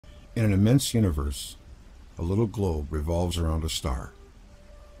In an immense universe, a little globe revolves around a star.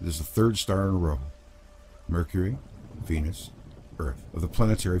 It is the third star in a row. Mercury, Venus, Earth, of the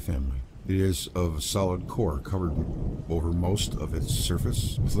planetary family. It is of a solid core covered over most of its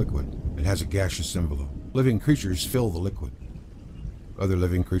surface with liquid. It has a gaseous envelope. Living creatures fill the liquid. Other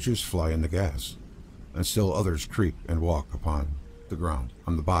living creatures fly in the gas, and still others creep and walk upon the ground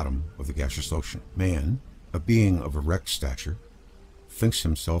on the bottom of the gaseous ocean. Man, a being of erect stature, thinks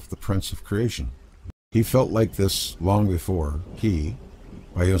himself the prince of creation. He felt like this long before he,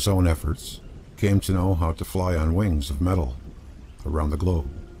 by his own efforts, came to know how to fly on wings of metal around the globe.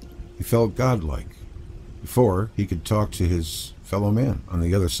 He felt godlike before he could talk to his fellow man on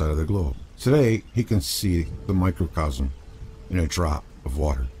the other side of the globe. Today, he can see the microcosm in a drop of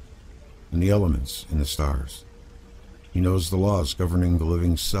water, and the elements in the stars. He knows the laws governing the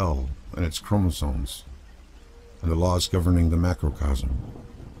living cell and its chromosomes, and the laws governing the macrocosm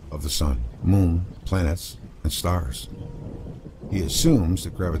of the sun, moon, planets, and stars. He assumes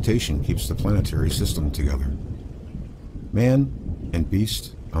that gravitation keeps the planetary system together. Man and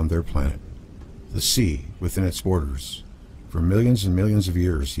beast on their planet, the sea within its borders. For millions and millions of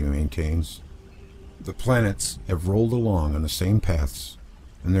years, he maintains, the planets have rolled along on the same paths,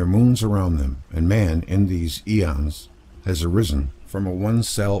 and their moons around them, and man in these eons has arisen from a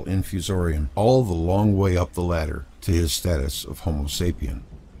one-cell infusorium all the long way up the ladder to his status of Homo sapien.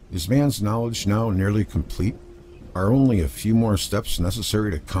 Is man's knowledge now nearly complete? Are only a few more steps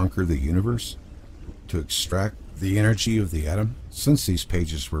necessary to conquer the universe? To extract the energy of the atom? Since these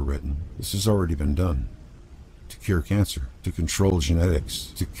pages were written, this has already been done. To cure cancer, to control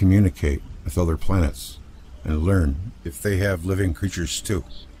genetics, to communicate with other planets, and learn if they have living creatures too.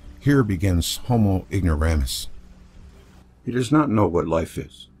 Here begins Homo ignoramus. He does not know what life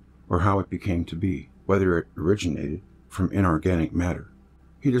is, or how it became to be, whether it originated from inorganic matter.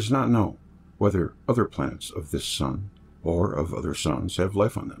 He does not know whether other planets of this sun or of other suns have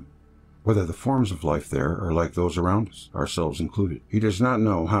life on them, whether the forms of life there are like those around us, ourselves included. He does not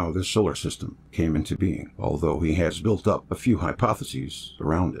know how this solar system came into being, although he has built up a few hypotheses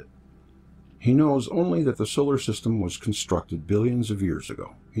around it. He knows only that the solar system was constructed billions of years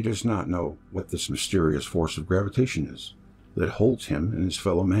ago. He does not know what this mysterious force of gravitation is that holds him and his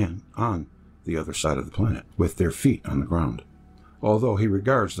fellow man on the other side of the planet, with their feet on the ground. Although he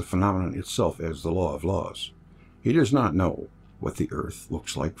regards the phenomenon itself as the law of laws, he does not know what the earth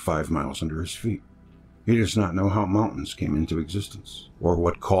looks like 5 miles under his feet. He does not know how mountains came into existence, or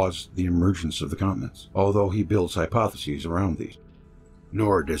what caused the emergence of the continents, although he builds hypotheses around these.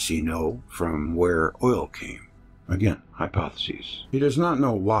 Nor does he know from where oil came. Again, hypotheses. He does not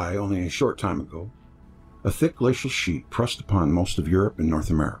know why, only a short time ago, a thick glacial sheet pressed upon most of Europe and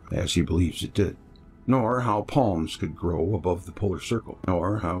North America, as he believes it did. Nor how palms could grow above the polar circle,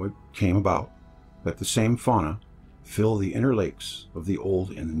 nor how it came about that the same fauna fill the inner lakes of the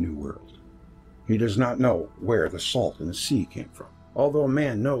old and the new world. He does not know where the salt in the sea came from. Although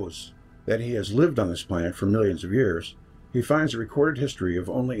man knows that he has lived on this planet for millions of years, he finds a recorded history of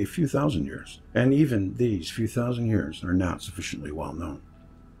only a few thousand years, and even these few thousand years are not sufficiently well known.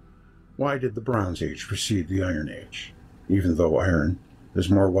 Why did the Bronze Age precede the Iron Age, even though iron is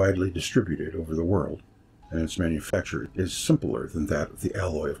more widely distributed over the world, and its manufacture is simpler than that of the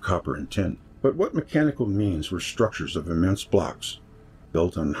alloy of copper and tin? But what mechanical means were structures of immense blocks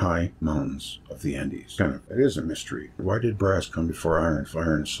built on high mountains of the Andes? It is a mystery. Why did brass come before iron if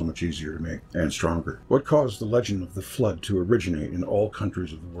iron is so much easier to make and stronger? What caused the legend of the flood to originate in all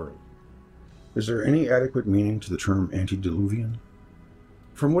countries of the world? Is there any adequate meaning to the term antediluvian?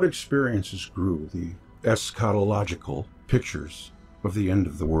 From what experiences grew the eschatological pictures of the end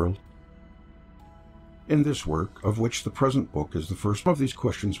of the world? In this work, of which the present book is the first, some of these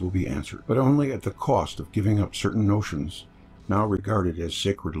questions will be answered, but only at the cost of giving up certain notions now regarded as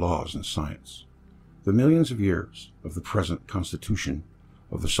sacred laws in science. The millions of years of the present constitution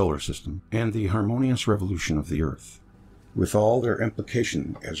of the solar system and the harmonious revolution of the Earth, with all their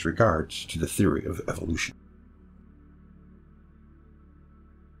implication as regards to the theory of evolution.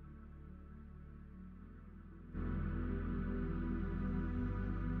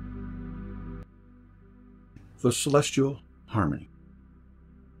 The celestial harmony.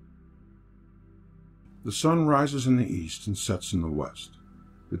 The sun rises in the east and sets in the west.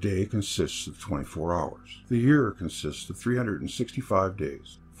 The day consists of 24 hours. The year consists of 365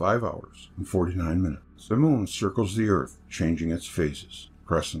 days, 5 hours, and 49 minutes. The moon circles the earth, changing its phases,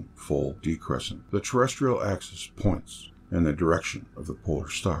 crescent, full, decrescent. The terrestrial axis points in the direction of the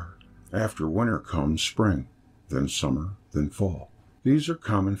polar star. After winter comes spring, then summer, then fall. These are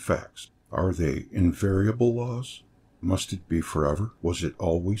common facts. Are they invariable laws? Must it be forever? Was it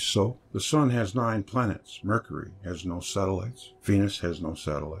always so? The Sun has 9 planets. Mercury has no satellites. Venus has no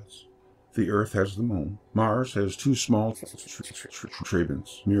satellites. The Earth has the Moon. Mars has 2 small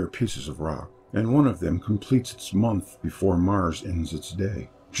trabants, mere pieces of rock, and one of them completes its month before Mars ends its day.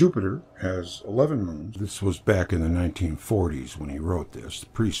 Jupiter has 11 moons. This was back in the 1940s when he wrote this, the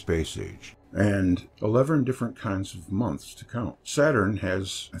pre-space age. And 11 different kinds of months to count. Saturn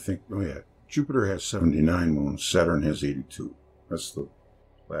has, Jupiter has 79 moons. Saturn has 82. That's the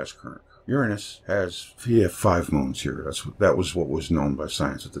last current. Uranus has 5 moons here. That was what was known by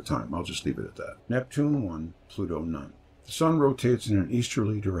science at the time. I'll just leave it at that. Neptune 1, Pluto none. The Sun rotates in an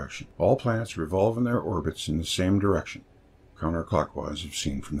easterly direction. All planets revolve in their orbits in the same direction, counterclockwise if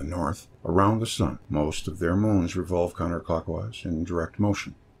seen from the north, around the Sun. Most of their moons revolve counterclockwise in direct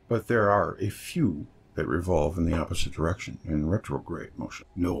motion, but there are a few that revolve in the opposite direction, in retrograde motion.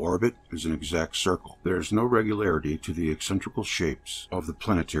 No orbit is an exact circle. There is no regularity to the eccentrical shapes of the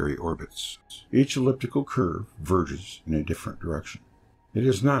planetary orbits. Each elliptical curve verges in a different direction. It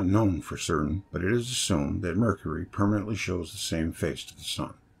is not known for certain, but it is assumed that Mercury permanently shows the same face to the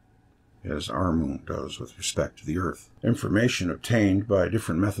Sun, as our moon does with respect to the Earth. Information obtained by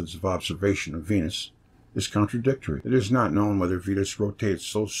different methods of observation of Venus is contradictory. It is not known whether Venus rotates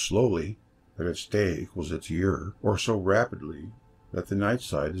so slowly that its day equals its year, or so rapidly that the night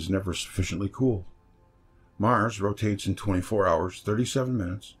side is never sufficiently cooled. Mars rotates in 24 hours, 37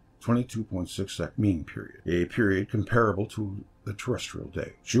 minutes, 22.6 mean period, a period comparable to the terrestrial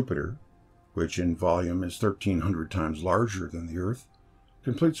day. Jupiter, which in volume is 1,300 times larger than the Earth,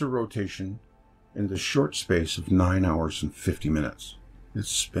 completes a rotation in the short space of 9 hours and 50 minutes. It's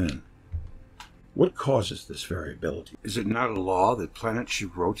spinning. What causes this variability? Is it not a law that planets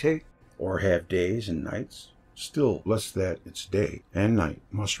should rotate, or have days and nights? Still less that its day and night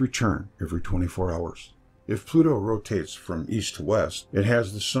must return every 24 hours. If Pluto rotates from east to west, it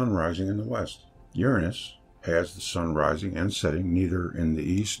has the Sun rising in the west. Uranus has the Sun rising and setting neither in the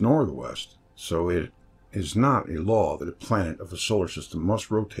east nor the west, so it is not a law that a planet of the solar system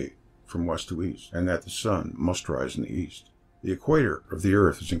must rotate from west to east, and that the Sun must rise in the east. The equator of the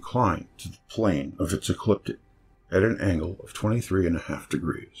Earth is inclined to the plane of its ecliptic at an angle of 23.5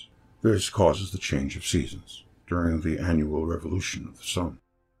 degrees. This causes the change of seasons during the annual revolution of the Sun.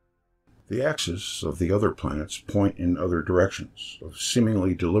 The axes of the other planets point in other directions, of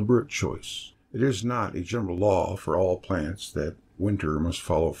seemingly deliberate choice. It is not a general law for all planets that winter must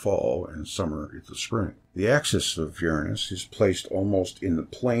follow fall and summer equals spring. The axis of Uranus is placed almost in the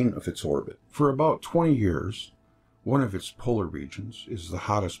plane of its orbit. For about 20 years, one of its polar regions is the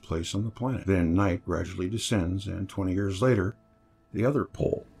hottest place on the planet. Then night gradually descends, and 20 years later, the other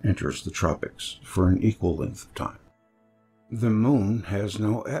pole enters the tropics for an equal length of time. The Moon has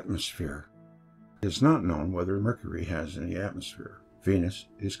no atmosphere. It is not known whether Mercury has any atmosphere. Venus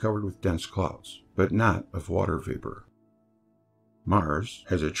is covered with dense clouds, but not of water vapor. Mars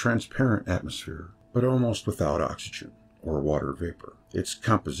has a transparent atmosphere, but almost without oxygen or water vapor. Its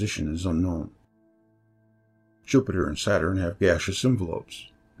composition is unknown. Jupiter and Saturn have gaseous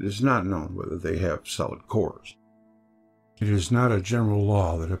envelopes. It is not known whether they have solid cores. It is not a general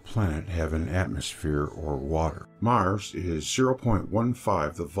law that a planet have an atmosphere or water. Mars is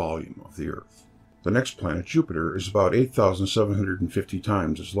 0.15 the volume of the Earth. The next planet, Jupiter, is about 8,750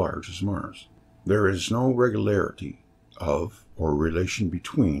 times as large as Mars. There is no regularity of or relation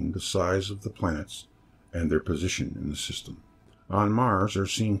between the size of the planets and their position in the system. On Mars are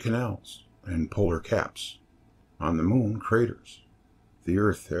seen canals and polar caps. On the Moon, craters. The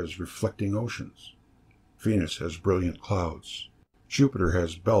Earth has reflecting oceans. Venus has brilliant clouds. Jupiter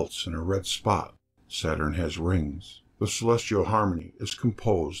has belts and a red spot. Saturn has rings. The celestial harmony is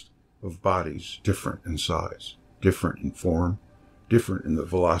composed of bodies different in size, different in form, different in the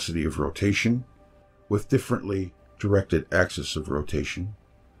velocity of rotation, with differently directed axis of rotation,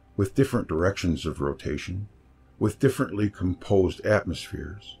 with different directions of rotation, with differently composed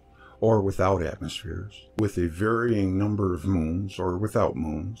atmospheres, or without atmospheres, with a varying number of moons or without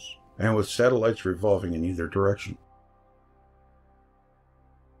moons, and with satellites revolving in either direction.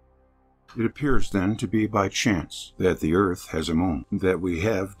 It appears then to be by chance that the Earth has a moon, that we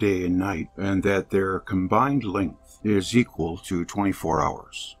have day and night, and that their combined length is equal to 24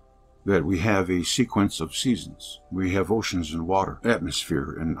 hours. That we have a sequence of seasons. We have oceans and water,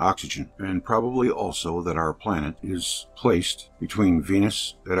 atmosphere and oxygen, and probably also that our planet is placed between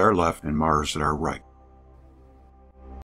Venus at our left and Mars at our right.